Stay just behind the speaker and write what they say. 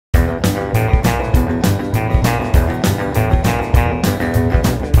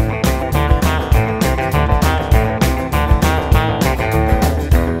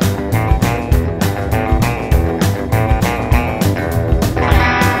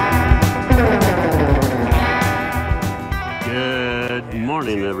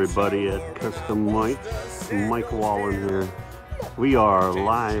everybody at Customikes. Mike Wallen here. We are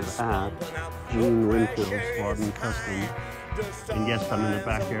live at Winfield Squadron Custom. And yes, I'm in the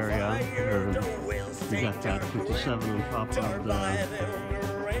back area. We got that 57 on top of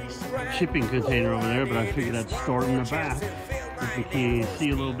the shipping container over there, but I figured I'd store it in the back. You can see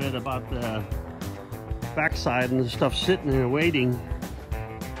a little bit about the backside and the stuff sitting there waiting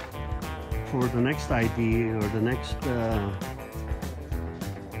for the next idea or the next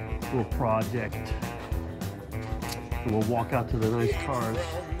little project. And we'll walk out to the nice cars.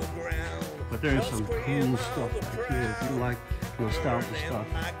 But there's some cool stuff back here. If you like nostalgia stuff,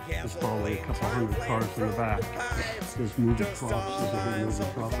 there's probably a couple hundred cars in the back. There's movie props. There's a big movie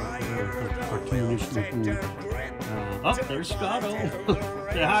prop right there. Cartoonish looking. Oh, there's Scotto.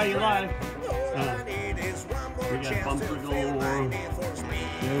 Say hi, you live. We got bumper galore.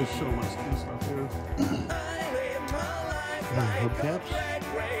 There's so much cool stuff here. Hubcaps.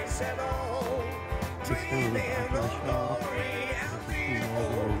 It's kind of the back of the shop.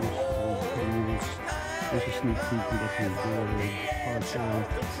 There's a sneak peek and definitely car show.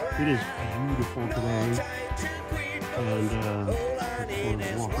 It is beautiful today. And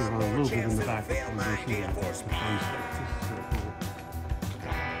we're walking around a little bit in the back of the fun stuff. This is so cool.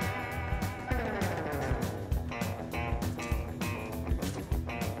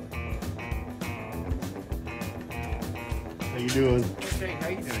 How you doing? Hey, how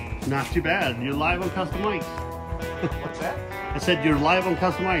you doing? Not too bad. You're live on Customikes. What's that? I said you're live on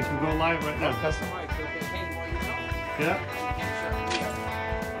Customikes. We're going live right now. Customikes. Okay. Hey, Yeah.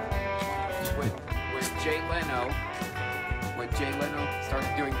 When Jay Leno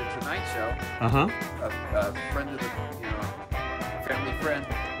started doing the Tonight Show, a friend of the, family friend,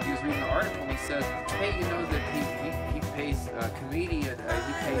 he was reading an article and he said, hey, you know that he pays comedian,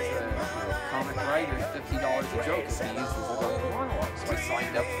 he pays comic writers $50 a joke if he uses it on the monologue. So I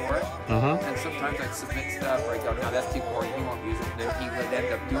signed up for it. And sometimes I'd submit stuff where I go, no, that's too boring, he won't use it. And then he would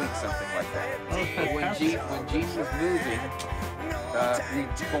end up doing something like that. But when Gene was moving, we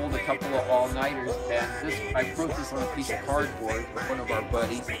pulled a couple of all-nighters, and I wrote this on a piece of cardboard with one of our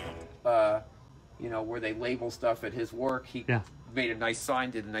buddies, where they label stuff at his work. He made a nice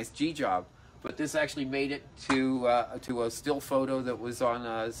sign, did a nice G job. But this actually made it to a still photo that was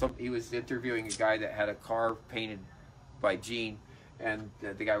on he was interviewing a guy that had a car painted by Gene, and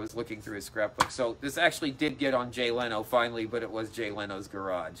the guy was looking through his scrapbook. So this actually did get on Jay Leno finally, but it was Jay Leno's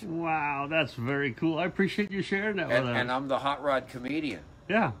garage. Wow, that's very cool. I appreciate you sharing that with us. And I'm the hot rod comedian.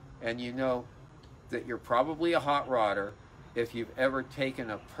 Yeah. And you know that you're probably a hot rodder if you've ever taken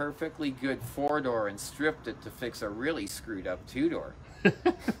a perfectly good 4-door and stripped it to fix a really screwed up 2-door.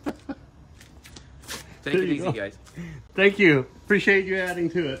 Take it easy, guys. Thank you. Appreciate you adding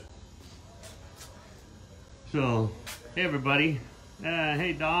to it. So, hey everybody.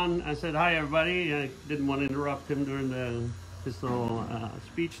 Hey Don. I said hi everybody. I didn't want to interrupt him during his little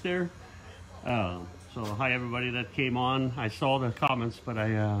speech there. So hi everybody that came on. I saw the comments, but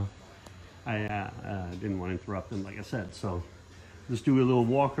I didn't want to interrupt him, like I said. So just do a little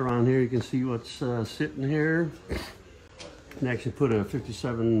walk around here. You can see what's sitting here. And actually put a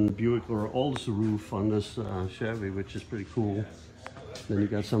 57 Buick or Olds roof on this Chevy, which is pretty cool. Then you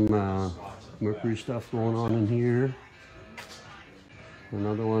got some Mercury stuff going on in here.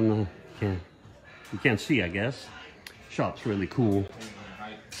 Another one you can't see, I guess. Shop's really cool.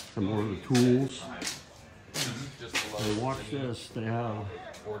 Some more of the tools. And watch this. They have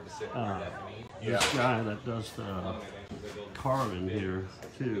this guy that does the carving here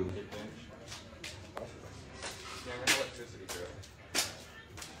too.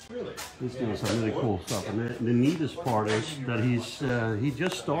 He's doing some really cool stuff, and the neatest part is that he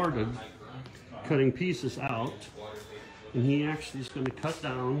just started cutting pieces out, and he actually is going to cut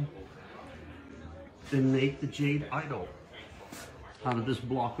down and make the jade idol out of this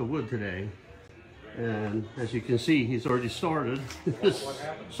block of wood today. And as you can see, he's already started. This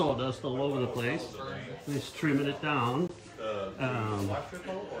sawdust all over the place. He's trimming it down to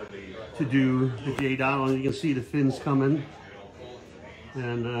do the jade idol, and you can see the fins coming.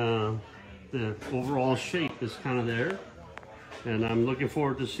 And the overall shape is kind of there, and I'm looking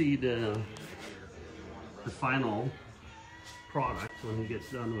forward to see the final product when he gets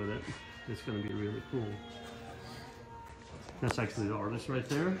done with it. It's going to be really cool. That's actually the artist right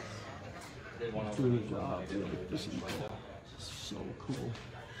there. Doing a job. This is so cool.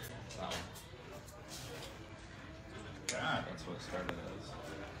 God, that's what it started as.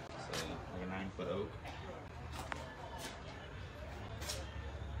 So, like a 9-foot oak.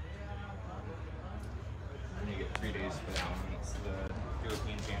 And you get 3 days for that one. It's the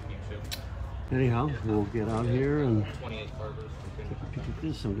European Championship. Anyhow, we'll get out here and take a peek at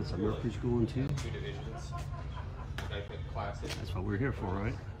this and get some Murphy's going too. That's what we're here for,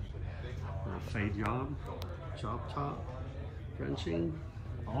 right? For a fade job, chop top, drenching,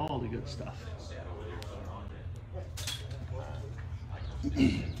 all the good stuff.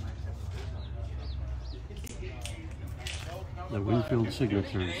 The Winfield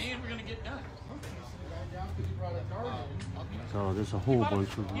signatures. So there's a whole bunch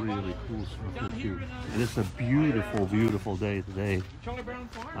of really cool stuff here. And it's a beautiful, beautiful day today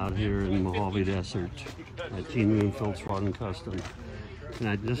out here in the Mojave Desert at Team Winfield's Rod and Custom. And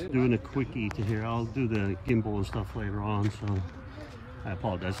I'm just doing a quickie to here. I'll do the gimbal and stuff later on, so I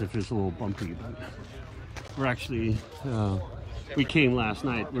apologize if it's a little bumpy, but we're actually, we came last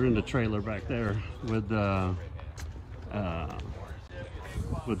night. We're in the trailer back there with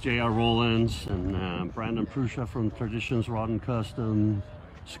J.R. Rollins and Brandon Prusha from Traditions Rod and Custom.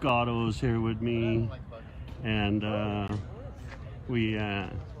 Scotto's here with me, and we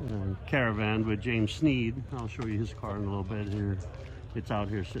caravaned with James Sneed. I'll show you his car in a little bit here. It's out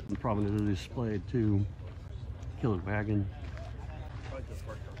here sitting prominently displayed too. Killer wagon.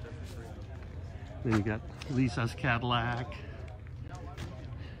 Then you got Lisa's Cadillac.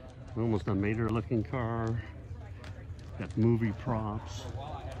 Almost a Mater looking car. Got movie props.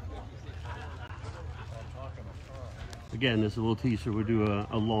 Again, this is a little teaser. We'll do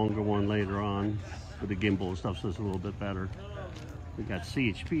a longer one later on with the gimbal and stuff, so it's a little bit better. We got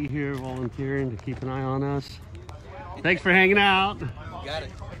CHP here volunteering to keep an eye on us. Thanks for hanging out. Got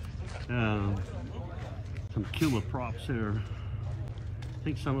it. Some killer props here. I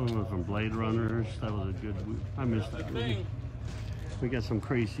think some of them are from Blade Runners. That was a good, I missed that movie. We got some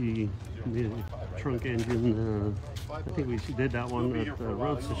crazy trunk engine. I think we did that one at the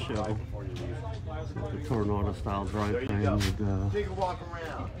Roadster show. The Tornado style drivetrain with Take a walk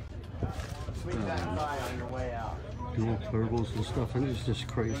around. Swing that by on your way out. dual turbos and stuff, and it's just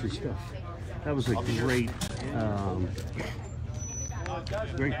crazy stuff. That was a great,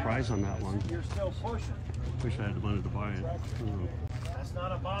 great price on that one. You're still pushing. Wish I had the money to buy it. That's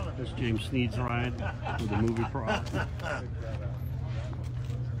not a bonus. That's James Sneed's ride with the movie prop.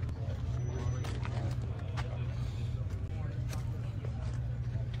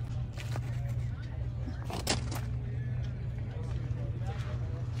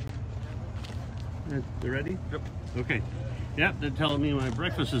 They ready? Yep. Okay. Yep, they're telling me my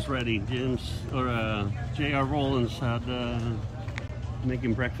breakfast is ready. J.R. Rollins had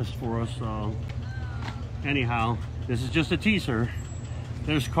making breakfast for us. So anyhow, this is just a teaser.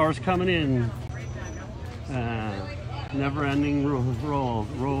 There's cars coming in. Never-ending row and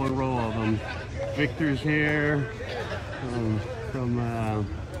row of them. Victor's here from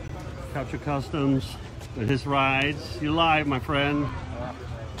Couch of Customs with his rides. You're live, my friend.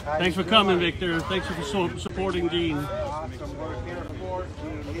 Thanks for coming, Victor. Thanks for supporting Gene. Awesome. We're here for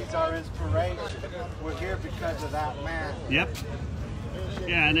Gene. He's our inspiration. We're here because of that man. Yep.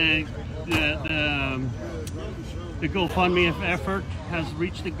 Yeah, and the GoFundMe effort has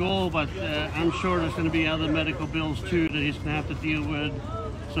reached the goal, but I'm sure there's going to be other medical bills too that he's going to have to deal with.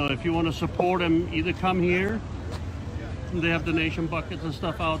 So if you want to support him, either come here. They have donation buckets and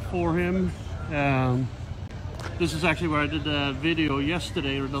stuff out for him. This is actually where I did the video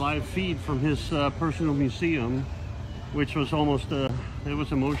yesterday, or the live feed from his personal museum, which was almost, it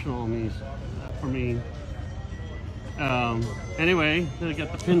was emotional for me. Anyway, they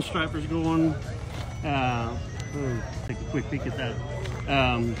got the pinstripers going. Take a quick peek at that.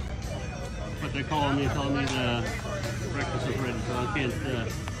 But they're telling me the breakfast is ready, so I can't,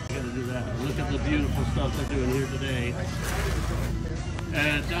 I gotta do that. Look at the beautiful stuff they're doing here today.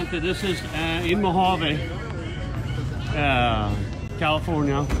 Dante, this is in Mojave,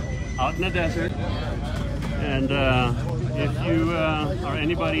 California, out in the desert. And if you are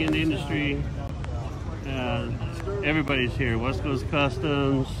anybody in the industry, everybody's here. West Coast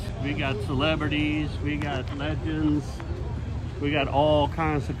Customs, we got celebrities, we got legends, we got all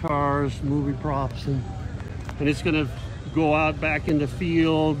kinds of cars, movie props, and it's gonna go out back in the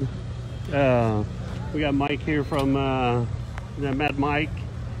field. We got Mike here from Mad Mike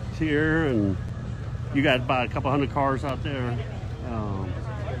is here, and you got about a couple hundred cars out there.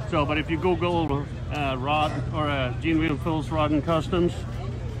 But if you Google Rod or Gene Winfield's Rod and Customs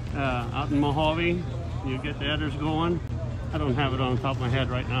out in Mojave, you get the address going. I don't have it on top of my head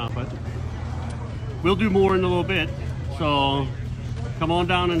right now, but we'll do more in a little bit. So come on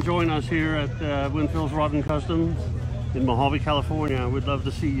down and join us here at Winfield's Rod and Customs in Mojave, California. We'd love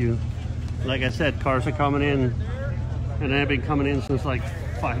to see you. Like I said, cars are coming in, and they've been coming in since like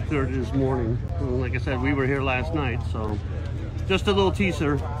 5:30 this morning. And like I said, we were here last night, so just a little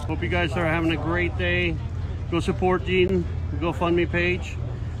teaser. Hope you guys are having a great day. Go support Gene GoFundMe page.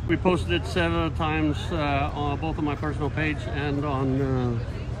 We posted it several times on both on my personal page and on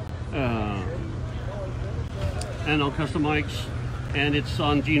Customikes, and it's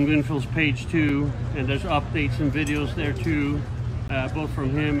on Gene Winfield's page too. And there's updates and videos there too, both from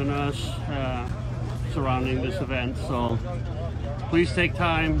him and us surrounding this event. So please take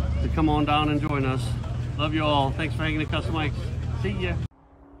time to come on down and join us. Love you all. Thanks for hanging at Customikes. See ya.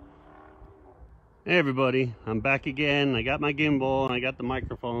 Hey everybody, I'm back again. I got my gimbal and I got the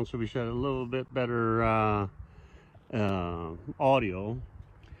microphone, so we should have a little bit better audio.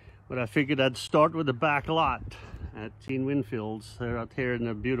 But I figured I'd start with the back lot at Gene Winfield's. They're out here in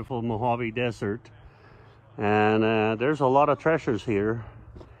the beautiful Mojave Desert. And there's a lot of treasures here.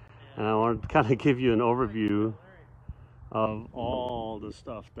 And I want to kind of give you an overview of all the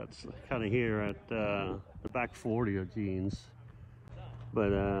stuff that's kind of here at the back 40 of Gene's.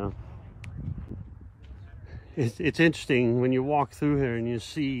 But it's interesting when you walk through here and you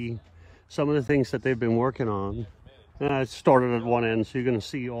see some of the things that they've been working on. I started at one end, so you're going to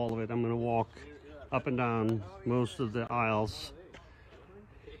see all of it. I'm going to walk up and down most of the aisles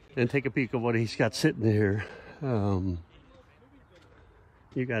and take a peek of what he's got sitting here. You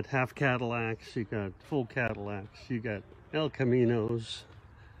got half Cadillacs, you got full Cadillacs, you got El Caminos,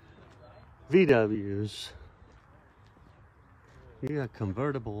 VWs, you got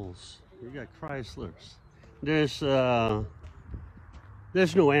convertibles, you got Chryslers. There's no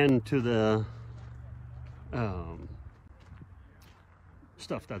end to the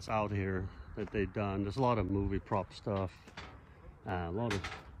stuff that's out here that they've done. There's a lot of movie prop stuff, a lot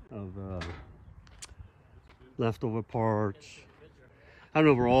of leftover parts. I don't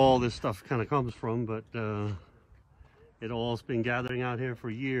know where all this stuff kind of comes from, but it all's been gathering out here for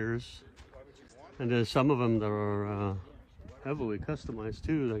years. And there's some of them that are heavily customized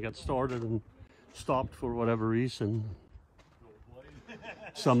too. They got started and stopped for whatever reason.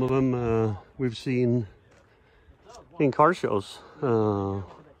 Some of them we've seen in car shows,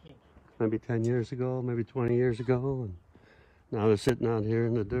 maybe 10 years ago, maybe 20 years ago, and now they're sitting out here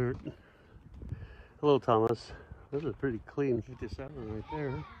in the dirt. Hello, Thomas. This is a pretty clean 57 right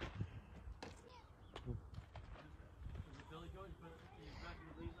there.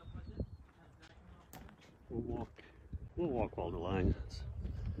 We'll walk all the lines.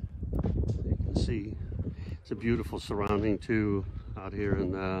 You can see it's a beautiful surrounding too out here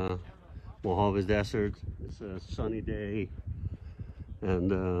in the Mojave Desert. It's a sunny day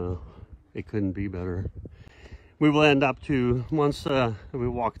and it couldn't be better. We will end up to, once we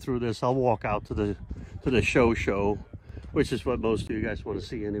walk through this, I'll walk out to the show, which is what most of you guys want to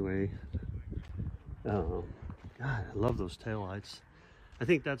see anyway. God, I love those taillights. I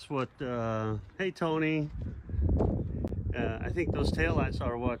think that's what, hey Tony, I think those taillights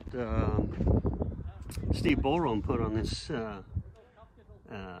are what Steve Bullrome put on this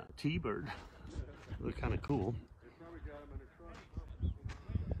T-Bird. They're kind of cool.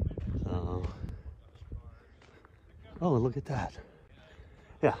 Oh, look at that.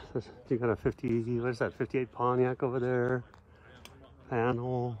 Yeah, you got a 50, what is that, 58 Pontiac over there.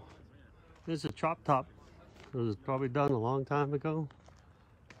 Panel. There's a chop top. It was probably done a long time ago.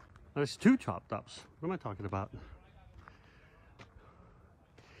 There's two chop tops. What am I talking about?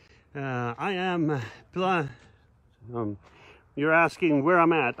 I am, you're asking where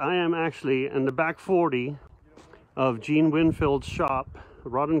I'm at. I am actually in the back 40 of Gene Winfield's shop,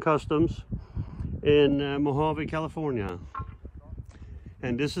 Rod and Customs, in Mojave, California.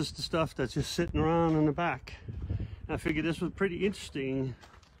 And this is the stuff that's just sitting around in the back. I figured this was pretty interesting.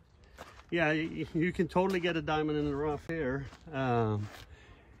 Yeah, you can totally get a diamond in the rough here. You know,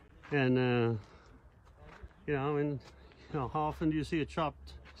 I mean, you know, how often do you see a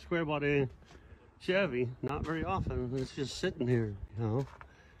chopped square body Chevy? Not very often. It's just sitting here, you know.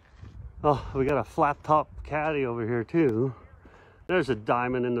 Oh, we got a flat top caddy over here too. There's a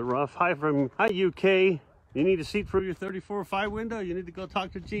diamond in the rough. Hi UK. You need a seat for your 34.5 window? You need to go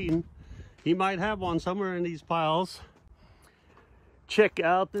talk to Gene. He might have one somewhere in these piles. Check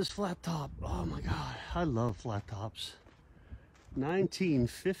out this flat top. Oh my God, I love flat tops.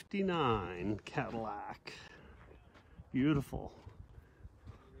 1959 Cadillac. Beautiful.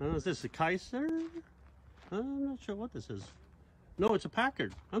 Is this a Kaiser? I'm not sure what this is. No, it's a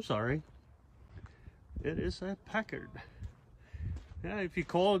Packard. I'm sorry. It is a Packard. Yeah, if you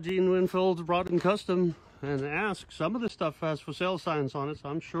call Gene Winfield's Rod and Custom and ask, some of the stuff has for sale signs on it, so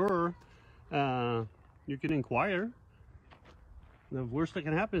I'm sure you can inquire. The worst that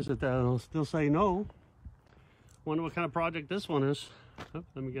can happen is that they'll still say no. Wonder what kind of project this one is. Oh,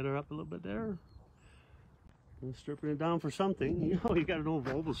 let me get her up a little bit there. I'm stripping it down for something. You know, you got an old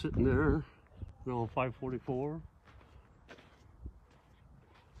Volvo sitting there. You know, 544.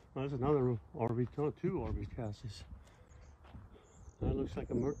 There's another RV, no, 2 RV chassis. That looks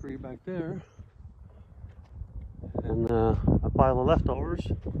like a Mercury back there. And a pile of leftovers.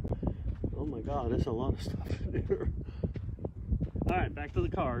 Oh my God, there's a lot of stuff in here. All right, back to the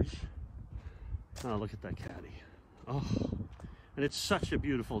cars. Oh, look at that caddy. Oh, and it's such a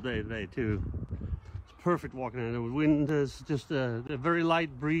beautiful day today too. It's perfect walking in. The wind is just a very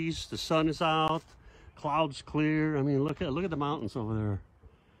light breeze. The sun is out. Clouds clear. I mean, look at the mountains over there.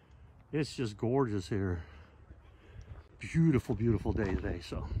 It's just gorgeous here. Beautiful, beautiful day today.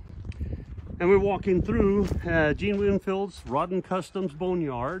 So, and we're walking through Gene Winfield's Rod and Customs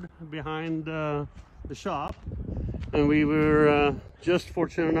boneyard behind the shop, and we were just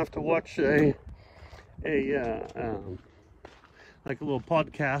fortunate enough to watch like a little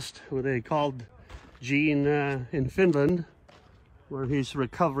podcast where they called Gene in Finland, where he's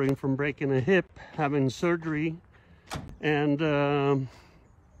recovering from breaking a hip, having surgery, and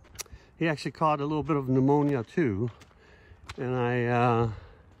he actually caught a little bit of pneumonia too. And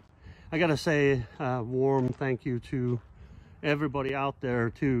I gotta say a warm thank you to everybody out there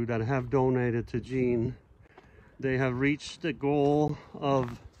too that have donated to Gene. They have reached the goal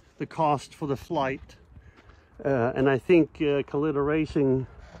of the cost for the flight, and I think Kalita Racing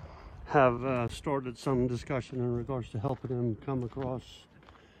have started some discussion in regards to helping him come across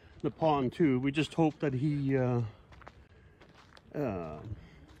the pond too. We just hope that he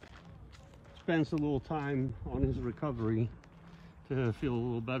spends a little time on his recovery to feel a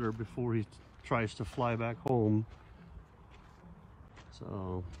little better before he tries to fly back home.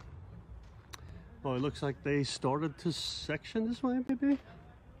 So, oh, it looks like they started to section this way, maybe? Is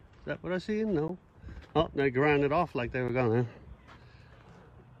that what I see? No. Oh, they ground it off like they were gonna.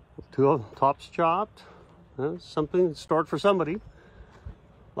 2 tops chopped. Something, start for somebody.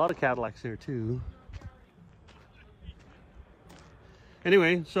 A lot of Cadillacs here too.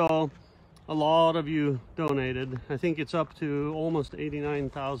 Anyway, so a lot of you donated. I think it's up to almost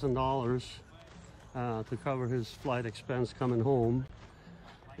 $89,000 to cover his flight expense coming home.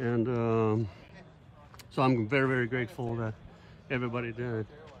 And so I'm very, very grateful that everybody did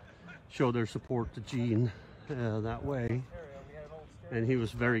show their support to Gene that way. And he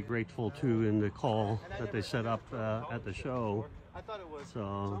was very grateful too in the call that they set up at the show.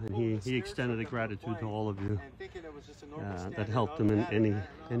 So, and he extended a gratitude to all of you that helped him in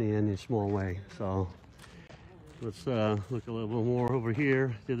any small way. So let's look a little bit more over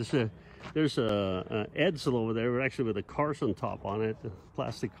here. There's a Edsel over there, actually with a Carson top on it, a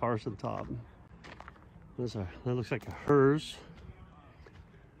plastic Carson top. That looks like a hers,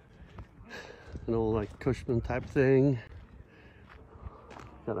 an old like Cushman type thing.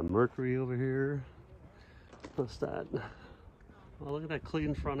 Got a Mercury over here. What's that? Oh, look at that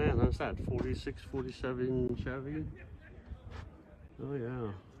clean front end. What's that? 46, 47 Chevy. Oh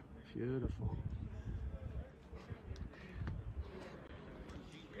yeah, beautiful.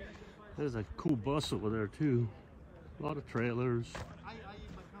 There's a cool bus over there too. A lot of trailers.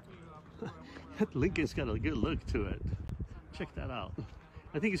 That Lincoln's got a good look to it. Check that out.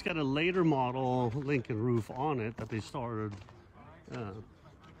 I think it's got a later model Lincoln roof on it that they started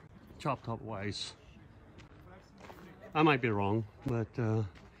chop top wise. I might be wrong, but to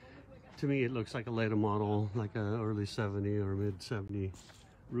me it looks like a later model, like an early 70 or mid 70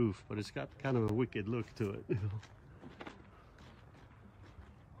 roof, but it's got kind of a wicked look to it. You know?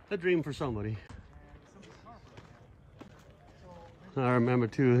 A dream for somebody. I remember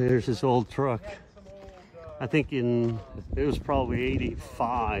too, here's this old truck. I think it was probably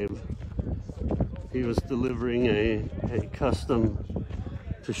 85. He was delivering a custom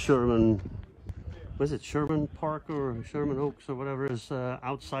to Sherman. Was it Sherman Park or Sherman Oaks or whatever it is,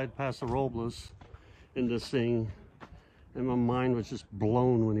 outside Paso Robles in this thing. And my mind was just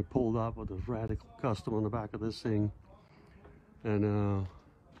blown when he pulled up with a radical custom on the back of this thing. And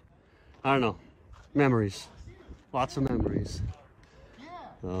I don't know, memories, lots of memories.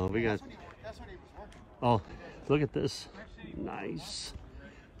 We got, oh, look at this, nice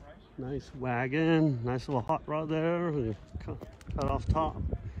wagon, nice little hot rod there, cut off top.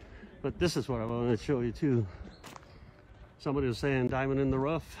 But this is what I wanted to show you too. Somebody was saying diamond in the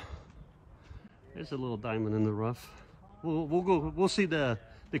rough. There's a little diamond in the rough. We'll see the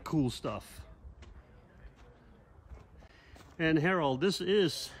cool stuff. And Harold, this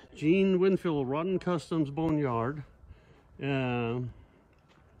is Gene Winfield Rod and Customs Boneyard in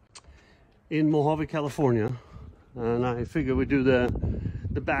Mojave, California. And I figure we do the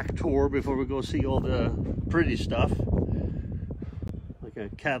back tour before we go see all the pretty stuff. Like a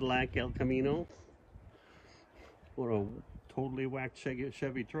Cadillac El Camino. What a totally whacked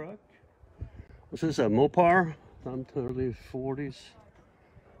Chevy truck. What's this, a Mopar? I'm early 40s,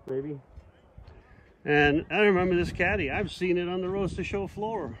 maybe. And I remember this caddy. I've seen it on the roast to show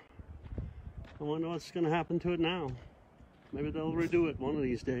floor. I wonder what's going to happen to it now. Maybe they'll redo it one of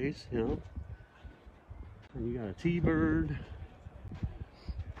these days, you know. And you got a T-Bird.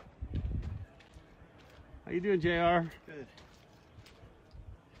 How you doing, JR? Good.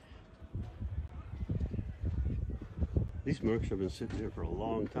 These Mercs have been sitting here for a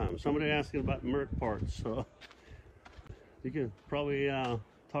long time. Somebody asking about Merc parts, so you can probably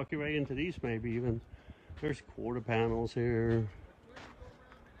talk your way into these maybe even. There's quarter panels here.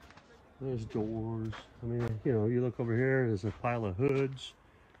 There's doors. I mean, you know, you look over here, there's a pile of hoods.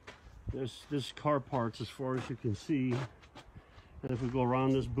 There's car parts as far as you can see. And if we go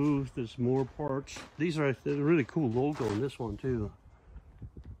around this booth, there's more parts. These are a really cool logo in this one too.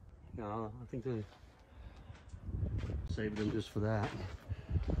 Yeah, I think they saved them just for that.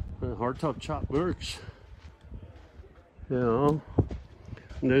 Hardtop chop works. You know,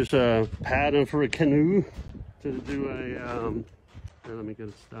 and there's a pattern for a canoe to do a. Here, let me get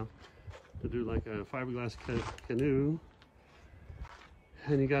it down. To do like a fiberglass canoe.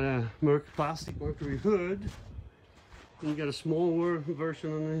 And you got a plastic Mercury hood. And you got a small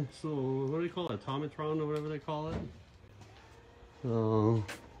version on this little, what do they call it? Automatron or whatever they call it. So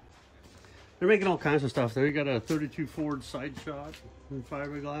they're making all kinds of stuff there. You got a 32 Ford side shot in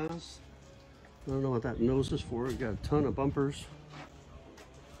fiberglass. I don't know what that nose is for. You got a ton of bumpers.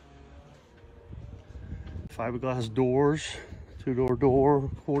 Fiberglass doors, two-door door,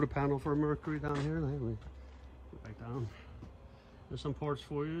 quarter panel for a Mercury down here. Let me put back down. There's some parts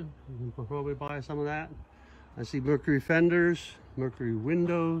for you. You can probably buy some of that. I see Mercury fenders, Mercury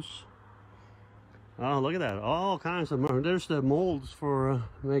windows. Oh, look at that. All kinds of, there's the molds for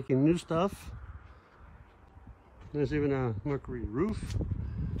making new stuff. There's even a Mercury roof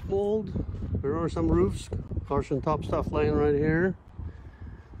mold. There are some roofs, caution top stuff laying right here.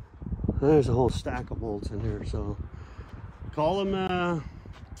 There's a whole stack of molds in here, so call them,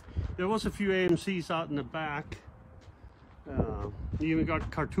 there was a few AMCs out in the back. You even got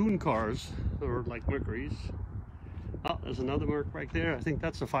cartoon cars, or like Mercuries. Oh, there's another Merc right there. I think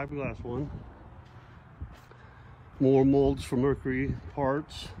that's the fiberglass one. More molds for Mercury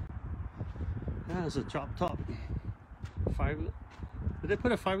parts. Yeah, there's a chop top. Did they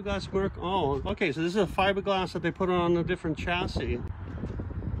put a fiberglass Merc? Oh, okay, so this is a fiberglass that they put on a different chassis.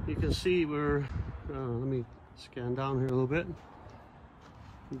 You can see where, let me scan down here a little bit.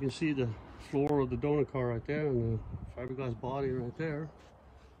 You can see the floor of the donut car right there and the fiberglass body right there.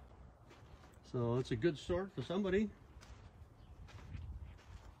 So it's a good start for somebody.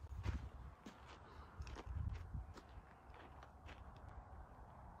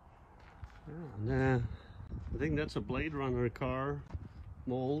 Yeah, I think that's a Blade Runner car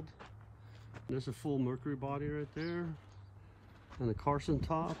mold. There's a full Mercury body right there. And a Carson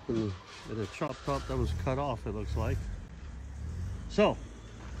top and a chop top that was cut off, it looks like. So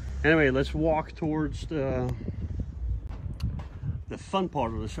anyway, let's walk towards the fun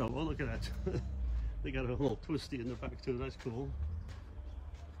part of the show. Oh, look at that. They got a little twisty in the back too. That's cool.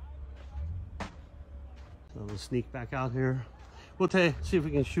 So we'll sneak back out here. We'll see if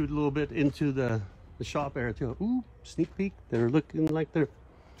we can shoot a little bit into the shop area too. Ooh, sneak peek. They're looking like they're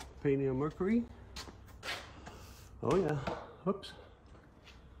painting a Mercury. Oh yeah. Oops.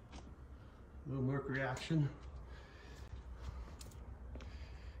 A little Mercury action.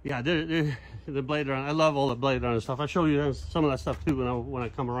 Yeah, the Blade Runner. I love all the Blade Runner stuff. I show you some of that stuff too when I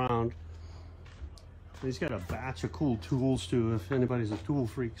come around. He's got a batch of cool tools too. If anybody's a tool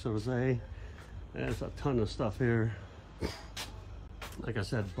freak, so to say, there's a ton of stuff here. Like I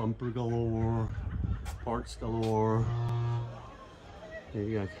said, bumper galore, parts galore. Here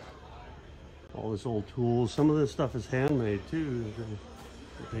you got all this old tools. Some of this stuff is handmade too.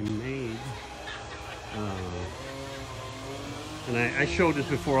 That they made. And I showed this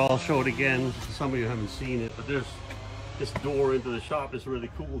before, I'll show it again. Some of you haven't seen it, but there's this door into the shop is really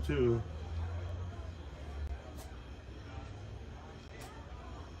cool too.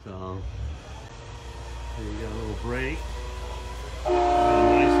 So, here you got a little brake. Got a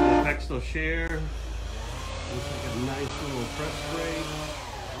nice little Pexto share. Looks like a nice little press brake.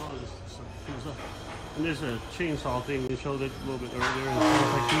 Oh, there's some things up. And there's a chainsaw thing, we showed it a little bit earlier. And it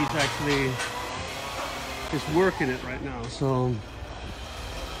sounds like he's actually just working it right now, so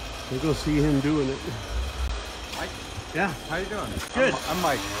we'll go see him doing it. Mike? Yeah. How you doing? Good. I'm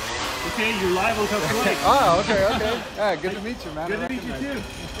Mike. Okay, you're live on Customikes. Oh, okay. Yeah, good to meet you, man. Good to meet you too.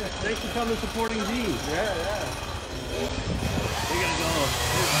 Thanks for coming supporting Z. Yeah. We gotta go.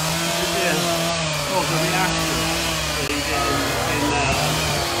 Oh, the reaction.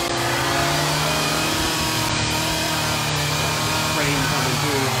 frame coming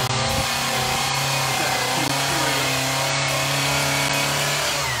through.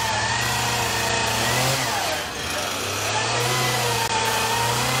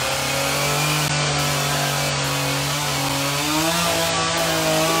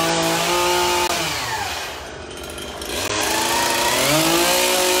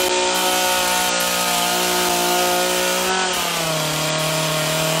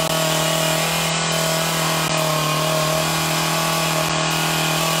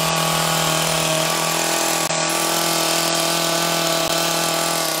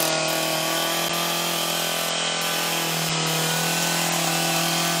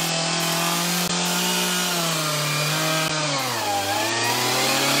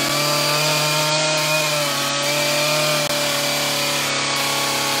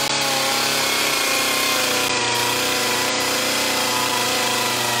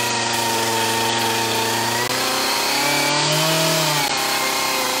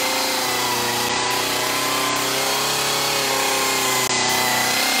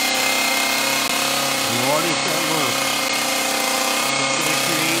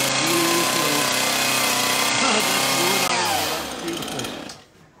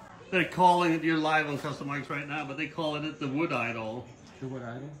 They're calling it, you're live on Customikes right now, but they call it the Wood Idol. The Wood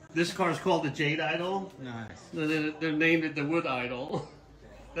Idol? This car's called the Jade Idol. Nice. They're named it the Wood Idol.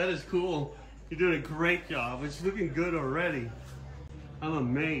 That is cool. You're doing a great job. It's looking good already. I'm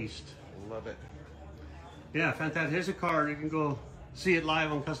amazed. Love it. Yeah, fantastic. Here's a car. You can go see it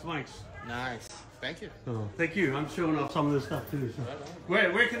live on Customikes. Nice. Thank you. Oh, thank you. I'm showing off some of this stuff too. So.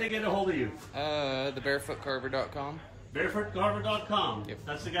 Where can they get a hold of you? TheBarefootCarver.com. Barefootcarver.com. Yep.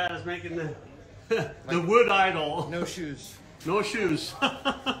 That's the guy that's making the the Wood Idol. No shoes. No shoes.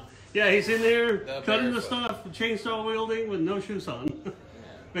 Yeah, he's in there The cutting the barefoot. stuff, chainsaw wielding with no shoes on.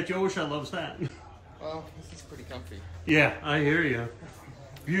 Bet you OSHA loves that. Well, this is pretty comfy. Yeah, I hear you.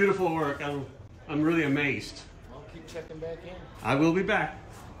 Beautiful work. I'm really amazed. I'll keep checking back in. I will be back.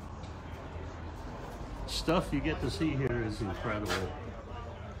 Stuff you get to see here is incredible.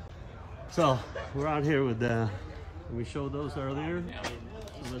 So we're out here with we showed those earlier.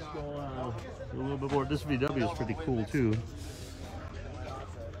 So let's go a little bit more. This VW is pretty cool too.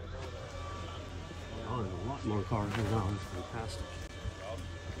 Oh, there's a lot more cars here now. It's fantastic.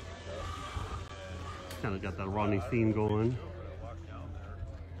 Kind of got that Ronnie theme going.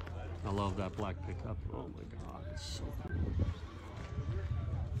 I love that black pickup. Oh my God, it's so cool.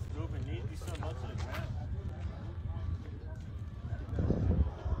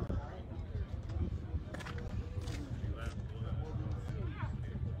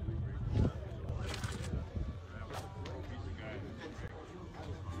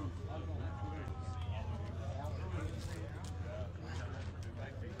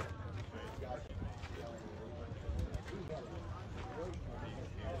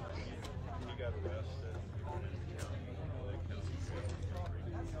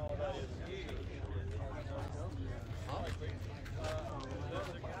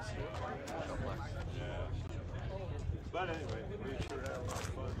 But anyway, we sure had a lot of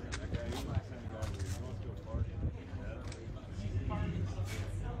fun.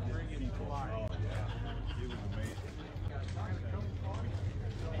 People, oh yeah, it was amazing.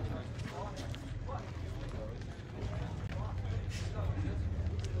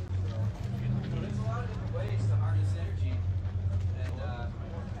 There's a lot of different ways to harness energy and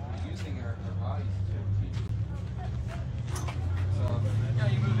using our bodies too. So,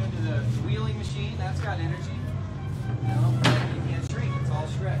 you move into the wheeling machine, that's got energy. You know, you can't shrink, it's all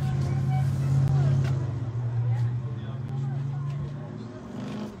stretch.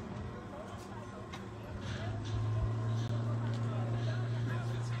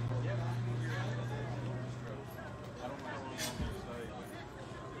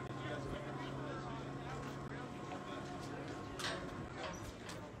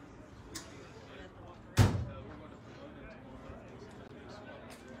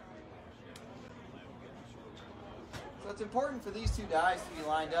 So it's important for these two dies to be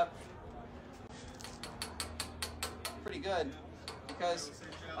lined up pretty good, because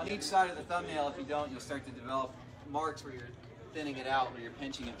on each side of the thumbnail, if you don't, you'll start to develop marks where you're thinning it out, where you're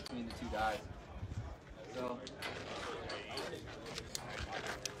pinching it between the two dies. So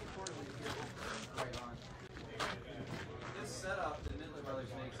this setup that Midland Brothers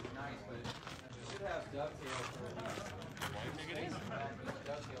makes is nice, but it should have dovetail for the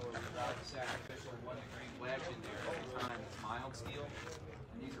dovetail where we drive the sacrificial 1 degree wedge in there every time. It's mild steel,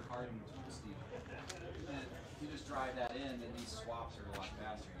 and these are hardened tool steel. And if you just drive that in, then these swaps are a lot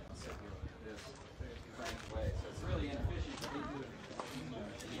faster. You don't sit here like this. crank away. So it's really inefficient. They do it.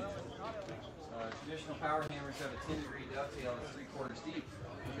 Traditional power hammers have a 10-degree dovetail that's 3/4 deep.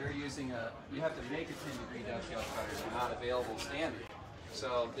 They're using you have to make a 10-degree dovetail cutter. They're not available standard.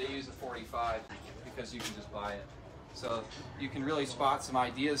 So they use a 45 because you can just buy it. So you can really spot some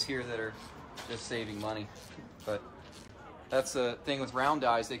ideas here that are just saving money. But that's the thing with round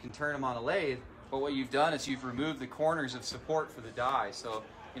dies. They can turn them on a lathe, but what you've done is you've removed the corners of support for the die. So,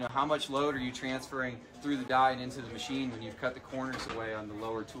 you know, how much load are you transferring through the die and into the machine when you've cut the corners away on the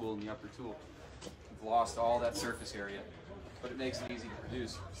lower tool and the upper tool? You've lost all that surface area, but it makes it easy to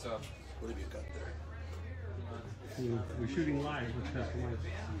produce. So, What have you got there? We're shooting live with Customikes.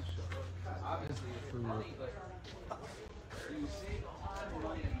 obviously it's funny, but you see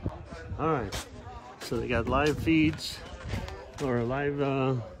All right, so they got live feeds or live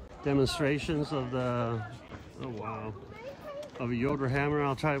demonstrations of the, oh wow, of a Yoder hammer.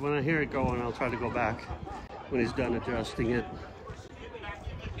 I'll try, when I hear it going, I'll try to go back when he's done adjusting it.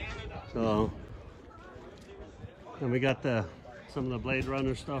 So, and we got some of the Blade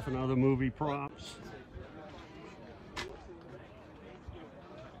Runner stuff and other movie props.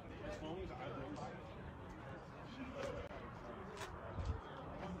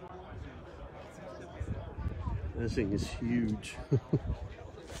 This thing is huge.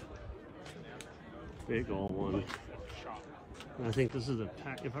 Big old one. I think this is a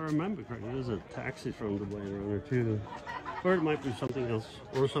if I remember correctly, this is a taxi from the Blade Runner too. Or it might be something else,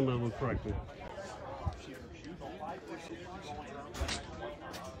 or someone will correct me.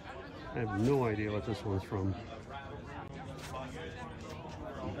 I have no idea what this one's from.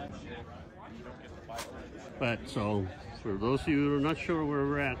 But so, for those of you who are not sure where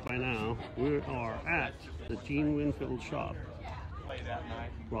we're at by now, we are at the Gene Winfield shop,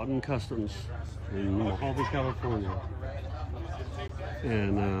 Rod and Customs in Mojave, California.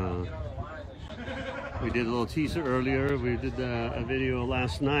 And we did a little teaser earlier. We did a video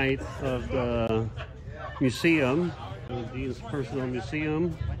last night of the museum, Gene's personal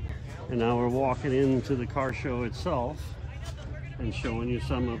museum. And now we're walking into the car show itself and showing you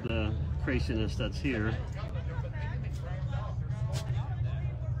some of the craziness that's here.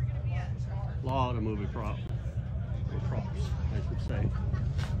 A lot of movie props, I should say.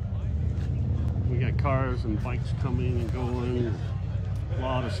 We got cars and bikes coming and going. A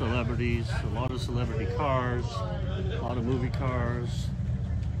lot of celebrities, a lot of celebrity cars, a lot of movie cars.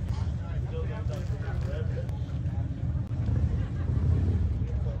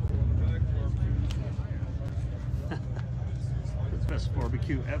 It's the best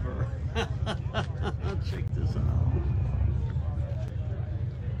barbecue ever. Check this out.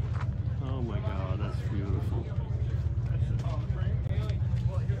 Oh my God, that's beautiful.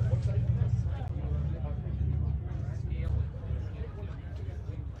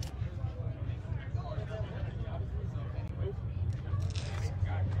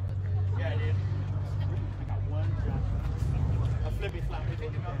 Yeah, dude. I got one. A flippy flop.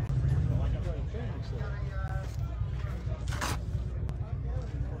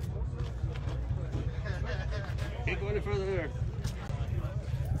 Can't go any further there.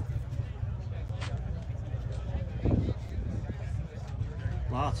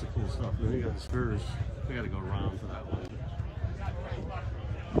 Lots of cool stuff. Then you got the spurs. We got to go around for that one.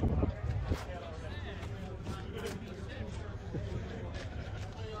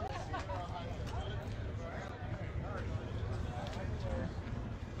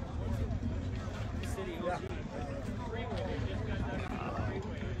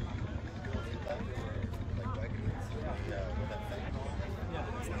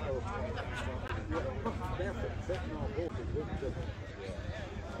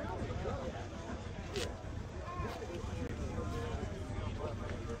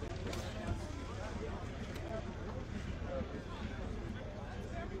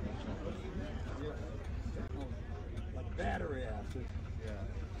 Battery acid. Yeah.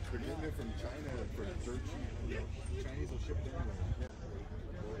 They're getting it from China for dirt cheap. You know, Chinese will ship it anyway.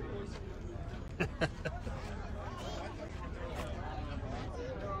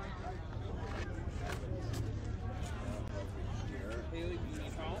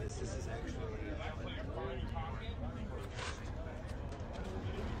 This is actually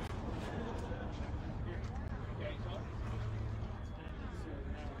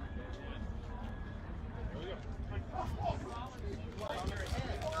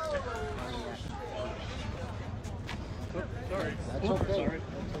Sorry. That's okay. Sorry.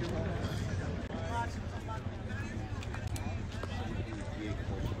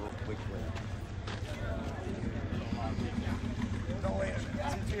 No, wait a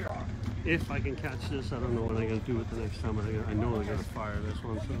minute. It's here. If I can catch this, I don't know what I'm going to do with the next time. I know I'm going to fire this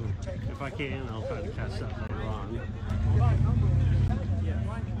one, so if I can, I'll try to catch that later on.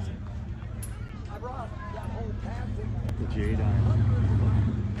 The jade eye.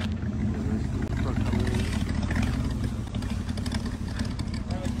 Nice cool truck coming in.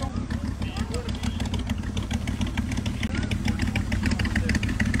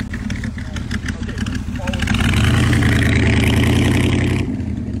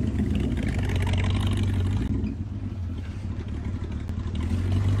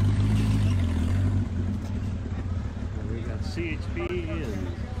 CHP and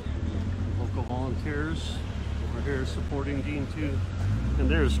local volunteers over here supporting Gene too. And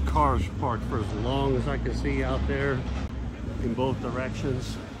there's cars parked for as long as I can see out there in both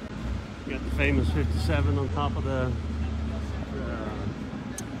directions. You got the famous 57 on top of the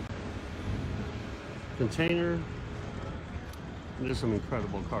container. And there's some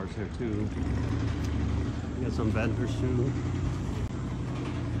incredible cars here too. You got some vendors too.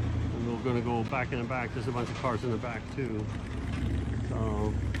 We're going to go back in the back. There's a bunch of cars in the back too.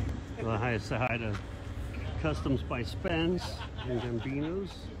 So I say hi to Customs by Spence and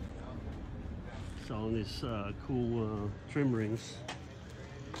Gambino's. Selling these cool trim rings.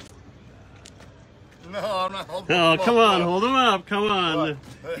 No, I'm not holding Oh, them come up. on, hold them up. Come on. What?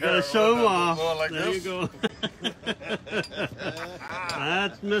 You gotta show them off. Like there this? you go.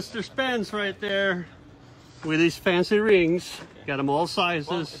 That's Mr. Spence right there with these fancy rings. Got them all sizes.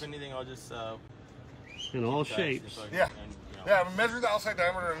 Well, if anything, I'll just in all shapes. Yeah. Yeah, measure the outside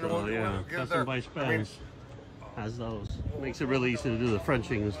diameter and Oh we'll yeah, get it Custom there. by Spence has those. Makes it really easy to do the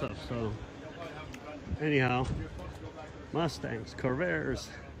Frenching and stuff. So anyhow, Mustangs, Corvairs,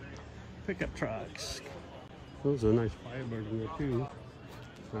 pickup trucks. Those are a nice Firebird in there too.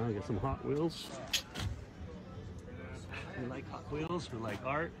 I'll get some Hot Wheels. We like Hot Wheels, we like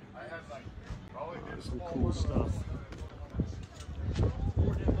art. Some cool stuff.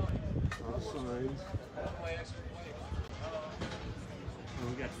 Signs.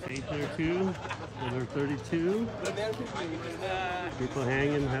 We got Fate there too. Number 32. People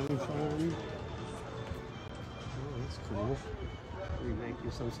hanging, having fun. Oh, that's cool.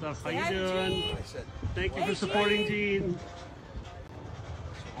 Remaking some stuff. How you doing? Thank you for supporting Gene.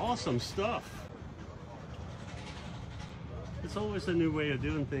 Awesome stuff. It's always a new way of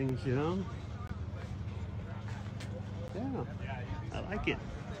doing things, you know? Yeah, I like it.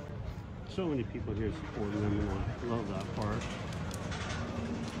 So many people here supporting them, and I love that part.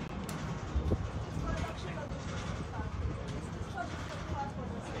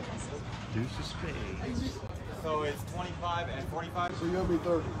 Deuce of spades. So it's 25 and 45? So you'll be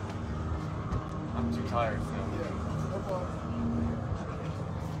 30. I'm too tired, so. Yeah, no problem.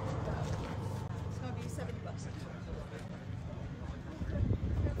 It's gonna be $70.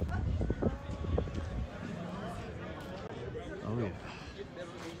 Oh yeah.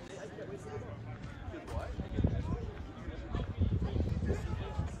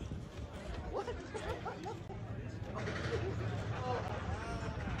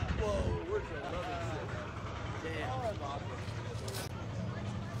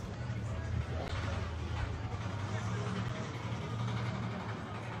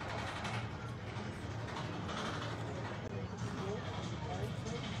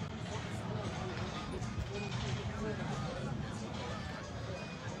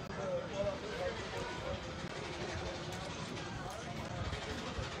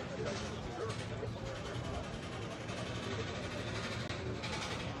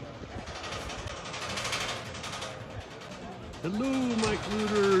 Hello, Mike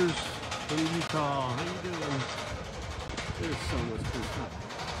Looters from Utah. How you doing? There's so much good stuff.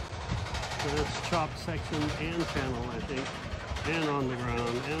 So that's chop section and channel, I think, and on the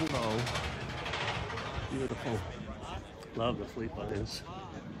ground and low. Beautiful. Love the fleet lines.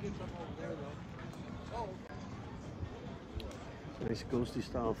 Nice ghosty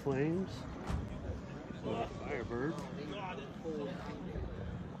style flames. Firebird.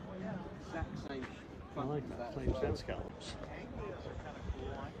 I like that. Flames and scallops.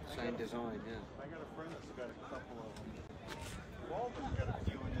 Same design, yeah. I got a friend that's got a couple of them. Walter's got a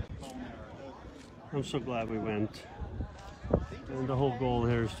few in his phone there. I'm so glad we went. And the whole goal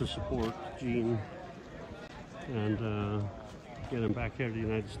here is to support Gene and get him back here to the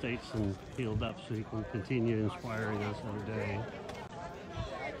United States and healed up so he can continue inspiring us every day.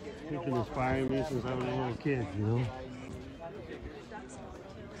 He's been inspiring me since I was a little kid, you know.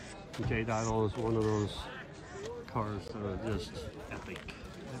 Jade Idol is one of those cars that are just epic.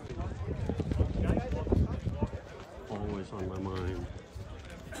 Always on my mind.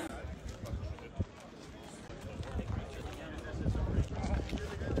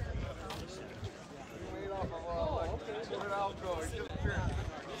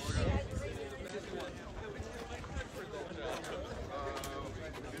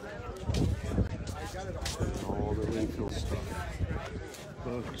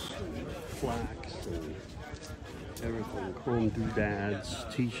 books, plaques, and everything. Chrome doodads,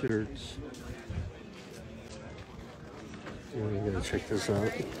 t-shirts. Yeah, I'm gonna check this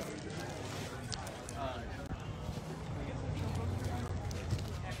out.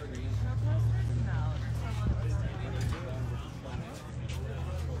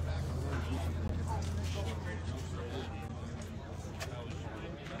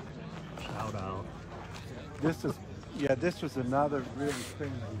 Shout out. This was another really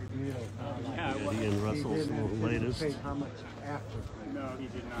thing that we did. Ian Russell's latest. How much after? No, he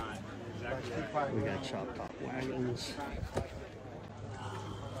did not. Exactly. We got chop top wagons.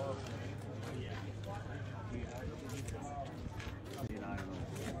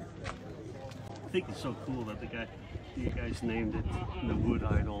 I think it's so cool that you guys named it the wood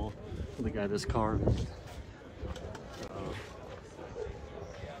idol for the guy that's carved it.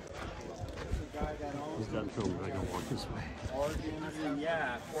 He's done filmed. I can walk this way.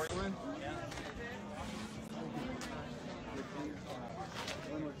 Yeah, Portland.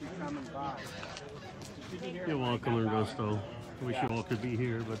 When was he coming by? You're welcome, Ernesto. I wish you all could be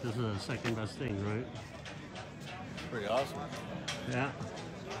here, but this is the second best thing, right? Pretty awesome. Yeah.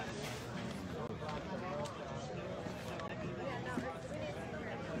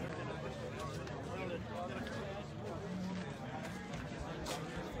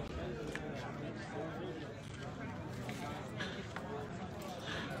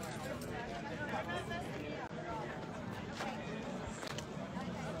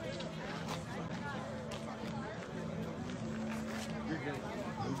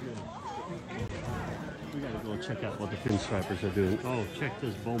 We gotta go check out what the pinstripers are doing. Oh, check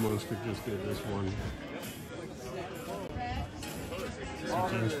this. Beaumonster just did this one. See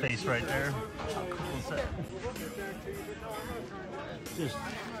Jim's face right there? What's that? Just,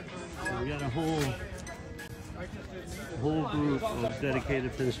 we got a whole group of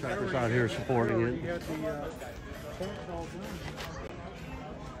dedicated pinstripers out here supporting it.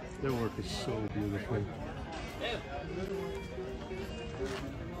 Their work is so beautiful.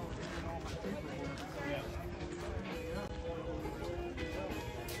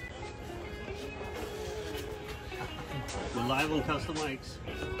 We're live on Customikes.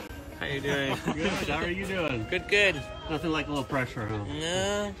 How you doing? Good. How are you doing? Good, good. Nothing like a little pressure, huh?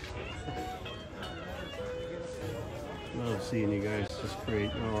 No. Love seeing you guys just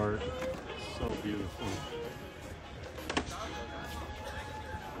create your art. So beautiful.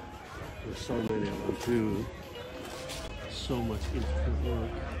 There's so many of them too. So much intricate work.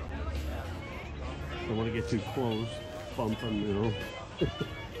 Don't want to get too close. Bump them, you know.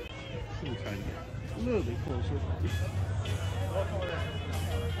 I'm trying to get a little bit closer.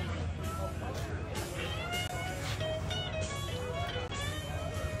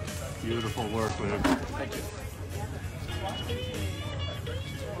 Beautiful work, man. Thank you.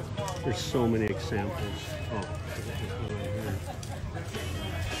 There's so many examples. Oh, look at this one right here.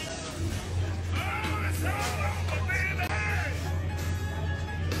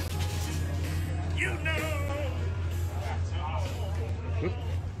 Whoop.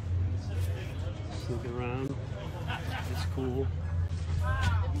 Sneak around. It's cool.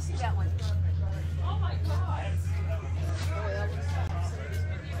 Let me see that one. Oh my God.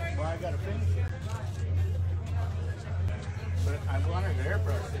 Well, I gotta finish it. But I wanted to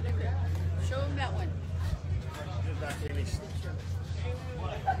airbrush it. Show him that one.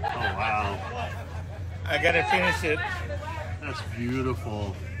 Oh, wow. I gotta finish it. That's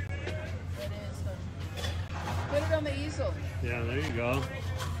beautiful. Put it on the easel. Yeah, there you go.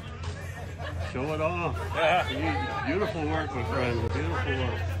 Show it off. Yeah. Beautiful work, my friend. Beautiful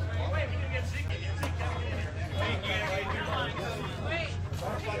work. So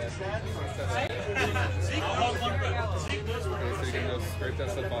you can just scrape that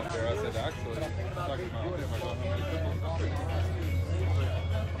stuff off there. I said, actually, I'm talking about him. I don't know how many people.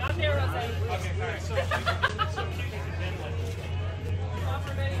 Not there, Jose. Okay, all right. So,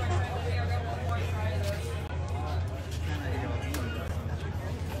 offer many, my friend. We are going one more try of this.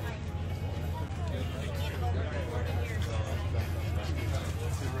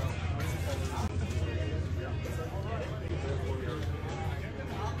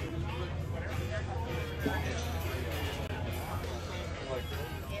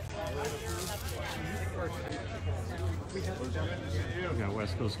 We got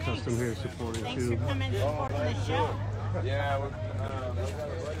West Coast Custom here supporting too. Yeah,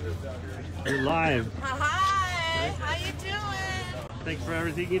 You're live. Hi, how you doing? Thanks for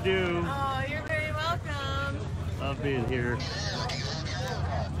everything you do. Oh, you're very welcome. Love being here.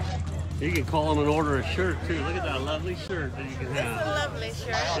 You can call them and order a shirt too. Look at that lovely shirt that you can It's a have. lovely shirt.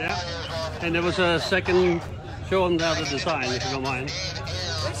 Yeah. And there was a second, show them how to design if you don't mind.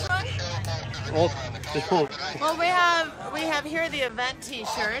 Oh, oh, Well, we have here the event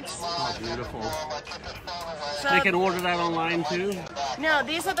T-shirts. oh, beautiful. So, They can order that online too? no,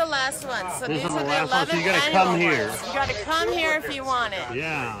 these are the last ones. So These these are the are last ones, so you 11th gotta annual come here. ones. You got to come here if you want it.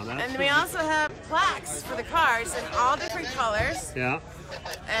 Yeah, that's And we also have plaques for the cars in all different colors. yeah.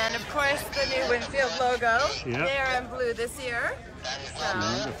 And of course, the new Winfield logo. Yep. They are in blue this year. So,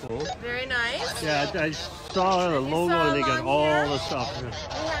 Beautiful. very nice. Yeah, I saw the logo saw and they got along all here. the stuff.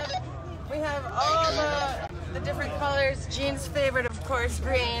 We have all the different colors. Jean's favorite, of course,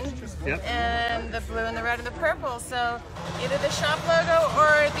 green. Yep. And the blue and the red and the purple. So either the shop logo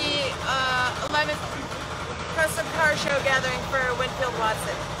or the 11th Custom Car Show gathering for Winfield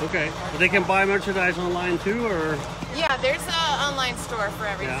Watson. Okay. But they can buy merchandise online too, or? Yeah, there's an online store for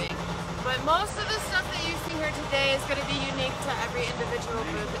everything. Yeah. But most of the stuff that you see here today is going to be unique to every individual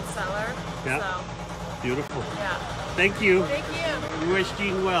booth and seller. Yeah. So, beautiful. yeah. Thank you. Thank you. We wish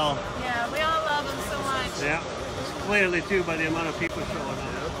Jean well. Yeah, we all love him so much. Yeah. Clearly too by the amount of people showing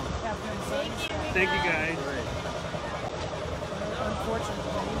up. Thank you. Thank you guys.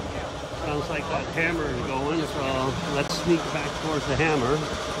 Sounds like that hammer is going, so let's sneak back towards the hammer,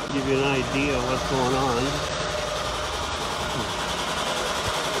 give you an idea of what's going on.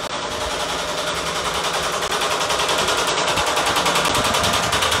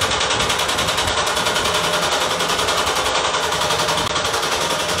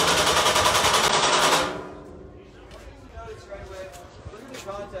 Look at the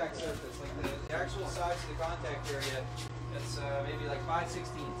contact surface, like the actual size of the contact area. It's maybe like 5/16.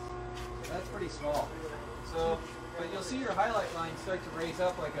 So that's pretty small. So, but you'll see your highlight lines start to raise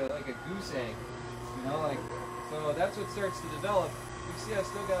up like a goose egg. You know, like, so that's what starts to develop. You see, I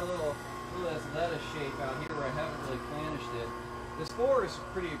still got a little lettuce shape out here where I haven't really planished it. This 4 is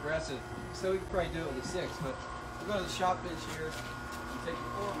pretty aggressive, so we could probably do it with a 6. But we'll go to the shop bench here and take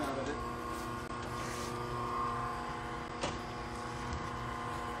the form out of it.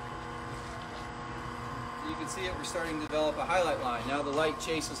 You can see it, we're starting to develop a highlight line. Now the light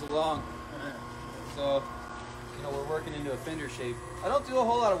chases along. So, you know, we're working into a fender shape. I don't do a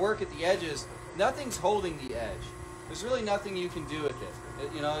whole lot of work at the edges. Nothing's holding the edge. There's really nothing you can do with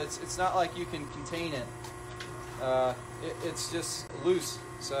it. You know, it's not like you can contain it. It's just loose.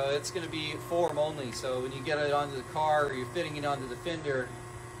 So it's going to be form only. So when you get it onto the car or you're fitting it onto the fender,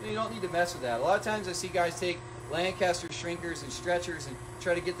 you don't need to mess with that. A lot of times I see guys take Lancaster shrinkers and stretchers and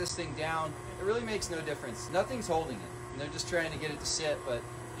try to get this thing down. It really makes no difference. Nothing's holding it. And they're just trying to get it to sit, but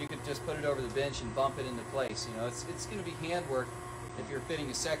you could just put it over the bench and bump it into place. You know, it's going to be handwork if you're fitting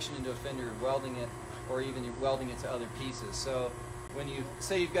a section into a fender, welding it, or even you're welding it to other pieces. So when you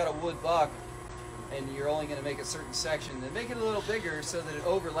say you've got a wood buck and you're only going to make a certain section, then make it a little bigger so that it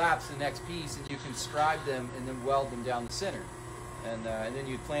overlaps the next piece and you can scribe them and then weld them down the center. And then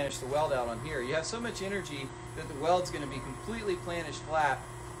you'd planish the weld out on here. You have so much energy that the weld's going to be completely planished flat,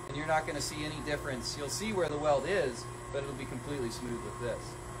 and you're not going to see any difference. You'll see where the weld is, but it'll be completely smooth with this.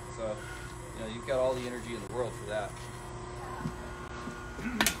 So, you know, you've got all the energy in the world for that.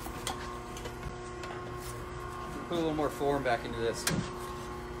 Put a little more form back into this.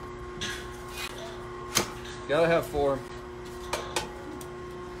 Gotta have form.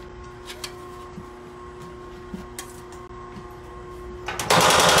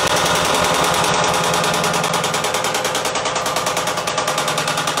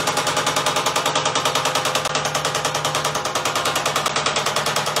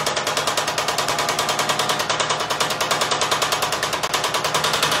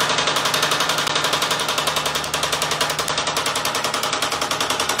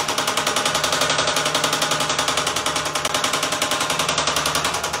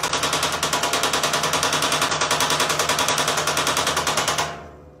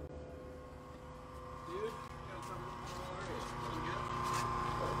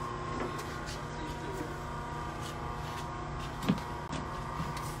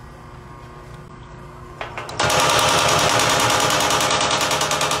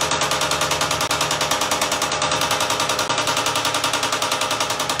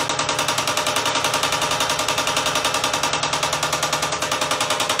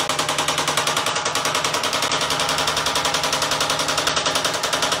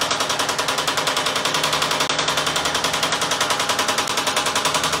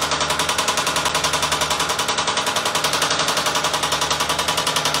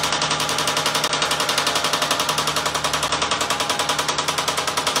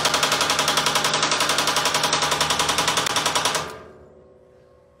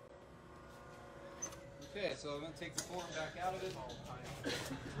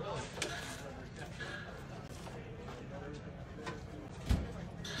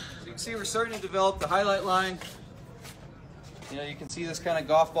 See, we're starting to develop the highlight line. You know, you can see this kind of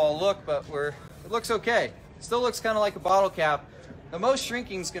golf ball look, but it looks okay. Still looks kind of like a bottle cap. The most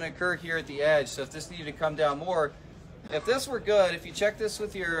shrinking is going to occur here at the edge, so if this needed to come down more, if this were good, if you check this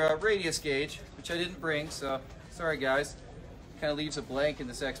with your radius gauge, which I didn't bring, so sorry guys, kind of leaves a blank in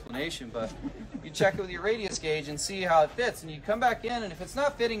this explanation, but you check it with your radius gauge and see how it fits, and you come back in, and if it's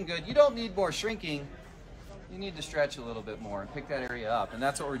not fitting good, you don't need more shrinking. You need to stretch a little bit more and pick that area up, and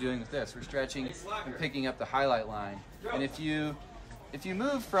that's what we're doing with this. We're stretching and picking up the highlight line. And if you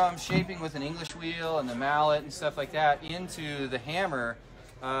move from shaping with an English wheel and the mallet and stuff like that into the hammer,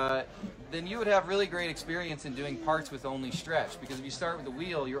 then you would have really great experience in doing parts with only stretch. Because if you start with the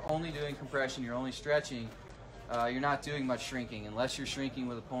wheel, you're only doing compression, you're only stretching, you're not doing much shrinking, unless you're shrinking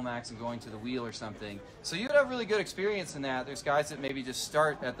with a Pullmax and going to the wheel or something. So you would have really good experience in that. There's guys that maybe just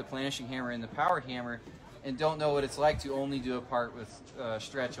start at the planishing hammer and the power hammer and don't know what it's like to only do a part with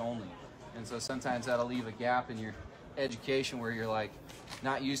stretch only. And so sometimes that'll leave a gap in your education where you're like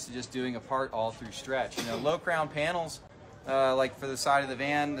not used to just doing a part all through stretch. You know, low crown panels, like for the side of the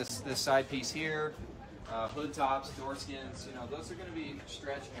van, this side piece here, hood tops, door skins, you know, those are going to be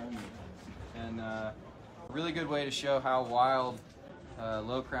stretch only. And a really good way to show how wild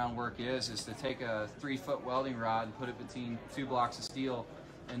low crown work is to take a 3-foot welding rod and put it between 2 blocks of steel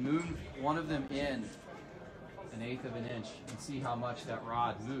and move one of them in 1/8 of an inch and see how much that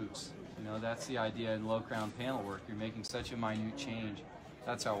rod moves. You know, that's the idea in low crown panel work. You're making such a minute change.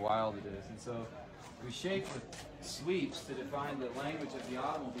 That's how wild it is. And so we shape with sweeps to define the language of the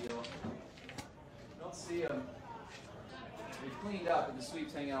automobile. Don't see them. We've cleaned up, and the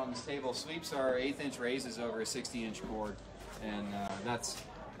sweeps hanging out on this table. Sweeps are 1/8-inch raises over a 60-inch cord, and that's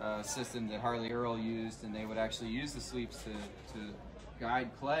a system that Harley Earl used, and they would actually use the sweeps to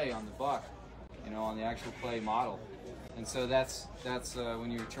guide clay on the buck, you know, on the actual clay model. And so that's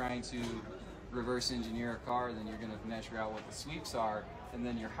when you're trying to reverse engineer a car, then you're going to measure out what the sweeps are, and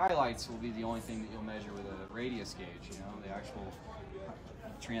then your highlights will be the only thing that you'll measure with a radius gauge, you know, the actual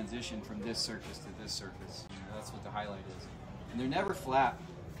transition from this surface to this surface. You know, that's what the highlight is. And they're never flat.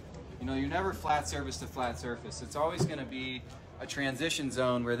 You know, you're never flat surface to flat surface. It's always going to be a transition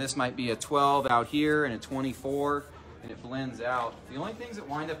zone where this might be a 12 out here and a 24, and it blends out. The only things that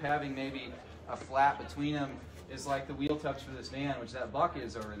wind up having maybe a flat between them is like the wheel tubs for this van, which that buck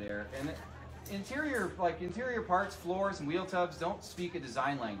is over there. And interior parts, floors and wheel tubs don't speak a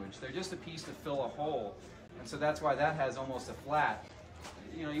design language. They're just a piece to fill a hole. And so that's why that has almost a flat.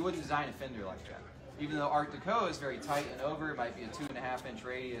 You know, you wouldn't design a fender like that. Even though Art Deco is very tight and over, it might be a 2.5-inch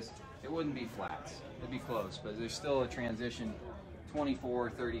radius, it wouldn't be flats. It'd be close, but there's still a transition,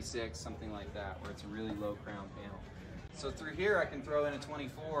 24, 36, something like that, where it's a really low crown panel. So through here I can throw in a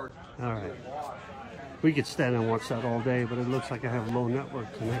 24. All right. We could stand and watch that all day, but it looks like I have low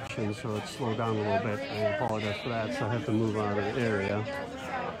network connection, so it's slowed down a little bit. I apologize for that, so I have to move out of the area.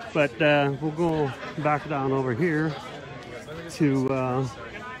 But we'll go back down over here to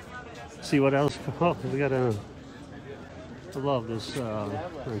see what else. Oh, we got a. I love this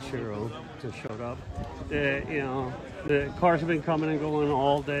Ranchero that showed up. You know, the cars have been coming and going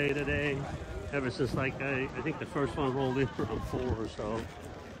all day today. Ever since, like, I think the first one rolled in around 4 or so.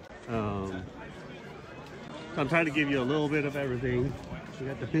 So I'm trying to give you a little bit of everything. We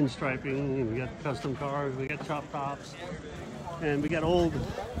got the pinstriping, we got custom cars, we got chop tops, and we got old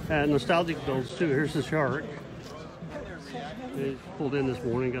nostalgic builds too. Here's the Shark. They pulled in this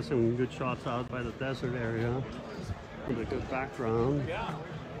morning, got some good shots out by the desert area with a good background.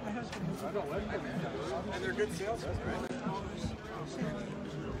 And they're good sales, right?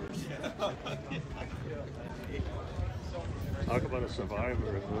 Talk about a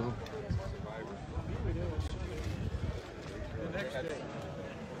survivor as well.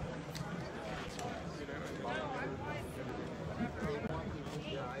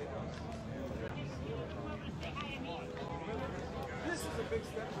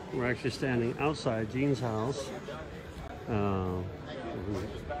 We're actually standing outside Gene's house,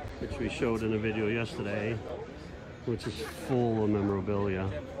 which we showed in a video yesterday, which is full of memorabilia.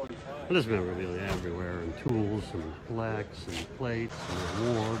 And there's memorabilia everywhere, and tools, and plaques, and plates, and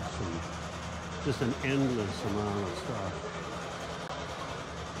awards, and just an endless amount of stuff.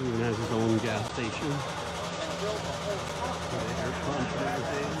 He even has his own gas station. Air pump and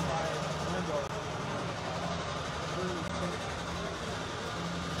everything.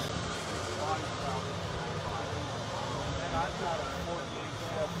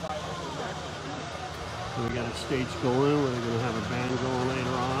 So we got a stage going where they're going to have a band going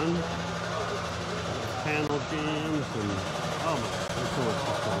later on. Panel jams and oh my God, there's so much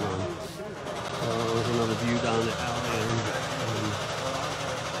stuff going on. There's another view down the alley.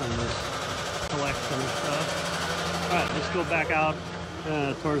 some of this collection of stuff. All right, let's go back out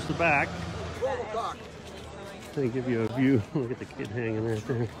towards the back. Let me give you a view. Look at the kid hanging right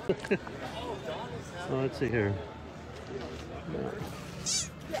there. So let's see here.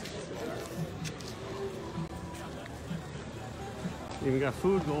 Even got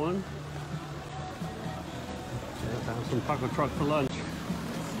food going. Let's have some taco truck for lunch.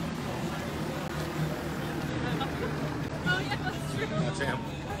 That's him.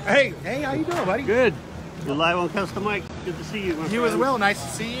 Hey, how you doing, buddy? Good. You're live on Customikes. Good to see you, my You friend. as well. Nice to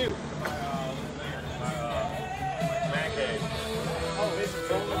see you.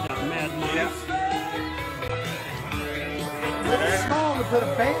 Mad Mike. It's small to put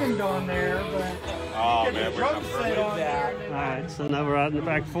a band on there, but Oh, get the drum set on there. All right, so now we're out in the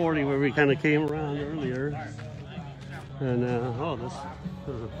back 40 where we kind of came around earlier. And, oh, this,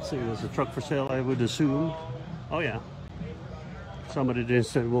 let's see, there's a truck for sale, I would assume. Oh, yeah. Somebody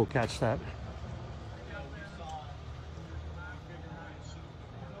just said we'll catch that.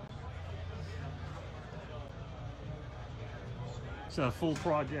 It's a full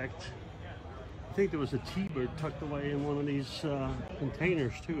project. I think there was a T-bird tucked away in one of these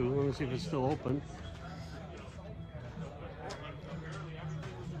containers too. Let me see if it's still open.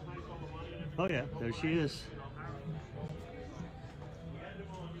 Oh yeah, there she is.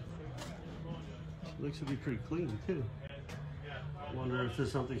 She looks to be pretty clean too. I wonder if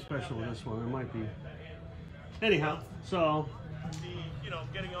there's something special with this one. There might be. Anyhow, so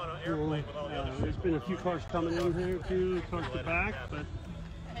getting on an airplane with all the other there's been a few cars coming in here too towards the back, but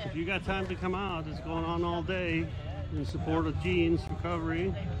if you got time to come out, it's going on all day in support of Gene's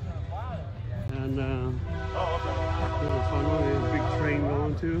recovery. And fun one. There's a big train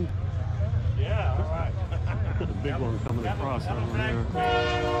going too. Yeah, all right. A big one coming across over there.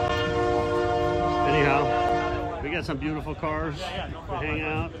 Anyhow, we got some beautiful cars to hang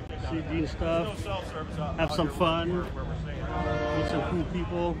out, see Gene stuff, have some fun, meet some cool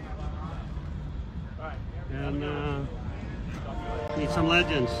people, and meet some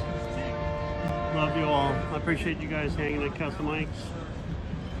legends. Love you all. I appreciate you guys hanging at Customikes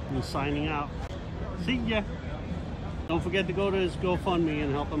and signing out. See ya. Don't forget to go to his GoFundMe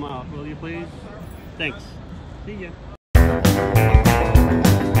and help him out, will you please? Thanks. See ya.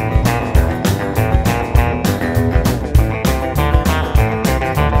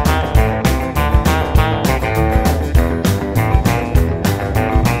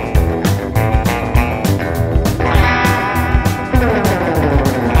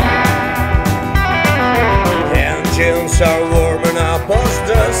 Engines are warming up as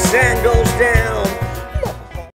the sun goes down.